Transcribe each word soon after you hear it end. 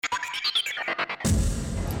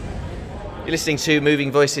You're listening to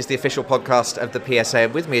Moving Voices, the official podcast of the PSA.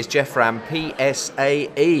 With me is Geoff Ramm,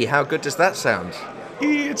 PSAE. How good does that sound?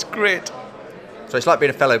 It's great. So it's like being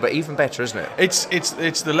a fellow, but even better, isn't it?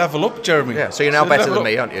 It's the level up, Jeremy. Yeah, so you're now better than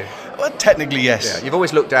me, aren't you? Well, technically, yes. Yeah, you've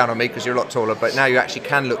always looked down on me because you're a lot taller, but now you actually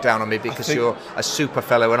can look down on me because you're a super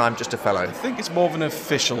fellow and I'm just a fellow. I think it's more of an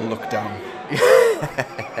official look down.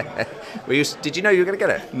 Did you know you were going to get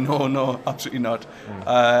it? No, absolutely not.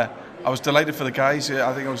 I was delighted for the guys.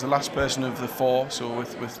 I think I was the last person of the four, so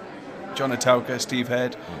with John Atauka, Steve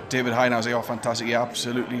Head, David Hine, I was like, oh, fantastic, yeah,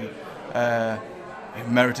 absolutely.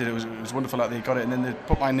 Merited. It was wonderful that they got it, and then they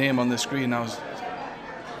put my name on the screen. I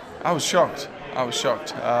was shocked.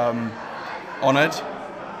 Honoured,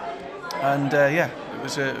 and it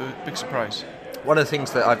was a big surprise. One of the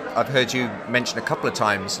things that I've heard you mention a couple of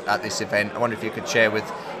times at this event, I wonder if you could share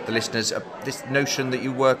with the listeners this notion that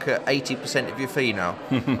you work at 80% of your fee now.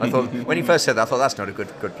 I thought when you first said that, I thought that's not a good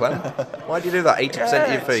plan. Why do you do that? 80%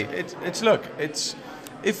 of your fee.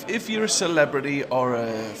 If you're a celebrity or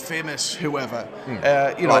a famous whoever,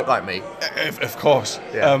 like me, of course.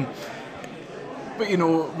 Yeah. But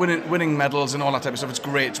winning medals and all that type of stuff, it's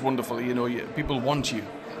great, it's wonderful. People want you.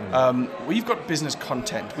 We've got business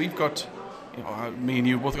content. We've got, me and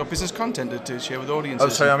you both got business content to share with audiences. Oh,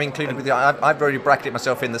 so I'm included with you. I've already bracketed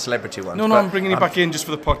myself in the celebrity one. No, I'm bringing you back in just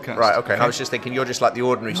for the podcast. Right, okay. I was just thinking you're just like the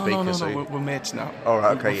ordinary speaker. No, we're mates now. All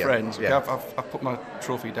right, okay, we're friends. Yeah. Okay, I've put my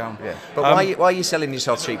trophy down. Yeah. But why are you selling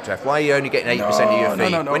yourself cheap, Geoff? Why are you only getting 80% of your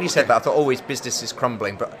fee? No, when you said that, I thought always business is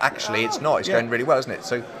crumbling, but actually it's not. It's going really well, isn't it?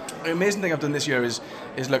 So the amazing thing I've done this year is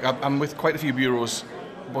look, I'm with quite a few bureaus,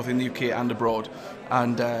 both in the UK and abroad,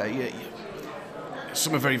 and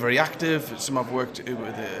some are very, very active. Some I've worked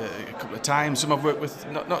with a couple of times. Some I've worked with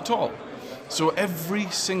not at all. So every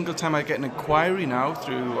single time I get an inquiry now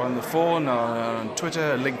through on the phone, or on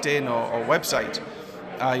Twitter, LinkedIn, or website,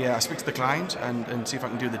 I speak to the client and see if I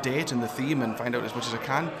can do the date and the theme and find out as much as I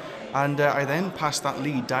can. And I then pass that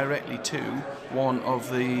lead directly to one of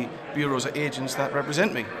the bureaus or agents that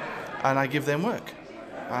represent me, and I give them work.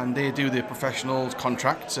 And they do the professional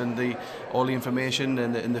contracts and all the information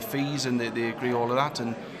and the fees, and they agree all of that.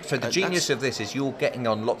 And so the genius of this is you're getting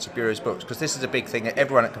on lots of bureaus' books, because this is a big thing that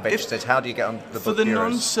everyone at convention says, how do you get on the book for the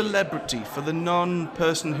bureaus? non-celebrity, for the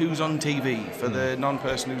non-person who's on TV, for the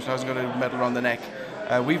non-person who hasn't got a medal around the neck,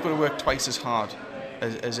 we've got to work twice as hard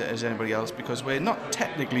as anybody else, because we're not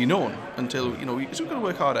technically known until, so we've got to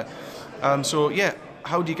work harder.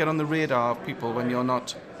 How do you get on the radar of people when you're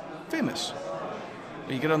not famous?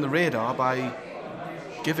 You get on the radar by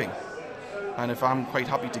giving, and if I'm quite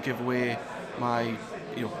happy to give away my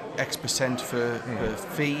X% for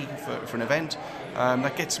fee for an event,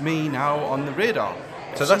 that gets me now on the radar.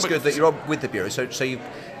 So that's good that you're on with the bureau. So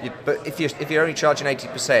but if you're only charging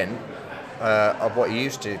 80% of what you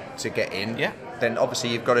used to get in, then obviously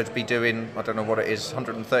you've got to be doing, I don't know what it is,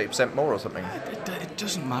 130% more or something. It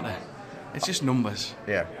doesn't matter. It's just numbers.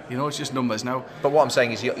 Yeah. It's just numbers now. But what I'm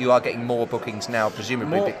saying is you are getting more bookings now,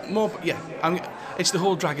 presumably. More. Yeah. It's the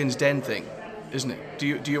whole Dragon's Den thing, isn't it?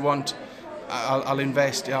 Do you want? I'll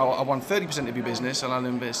invest. I want 30% of your business, and I'll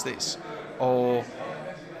invest this, or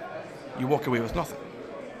you walk away with nothing.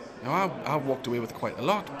 Now I walked away with quite a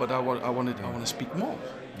lot, but I want to speak more.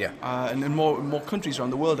 Yeah. And in more countries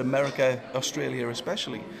around the world, America, Australia,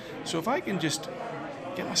 especially. So if I can just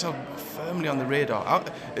get myself firmly on the radar.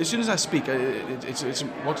 As soon as I speak, it's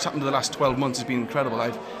what's happened in the last 12 months has been incredible.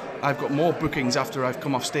 I've got more bookings after I've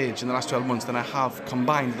come off stage in the last 12 months than I have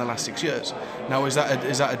combined in the last 6 years. Now, is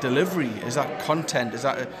that a delivery? Is that content? Is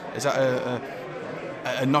that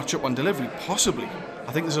a notch up on delivery? Possibly.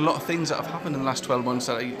 I think there's a lot of things that have happened in the last 12 months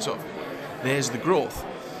that there's the growth.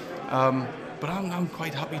 But I'm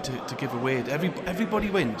quite happy to give away. Everybody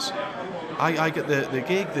wins. I get the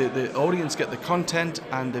gig, the audience get the content,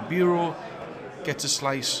 and the bureau gets a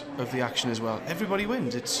slice of the action as well. Everybody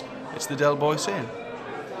wins. It's the Del Boy saying.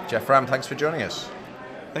 Geoff Ramm, thanks for joining us.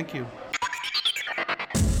 Thank you.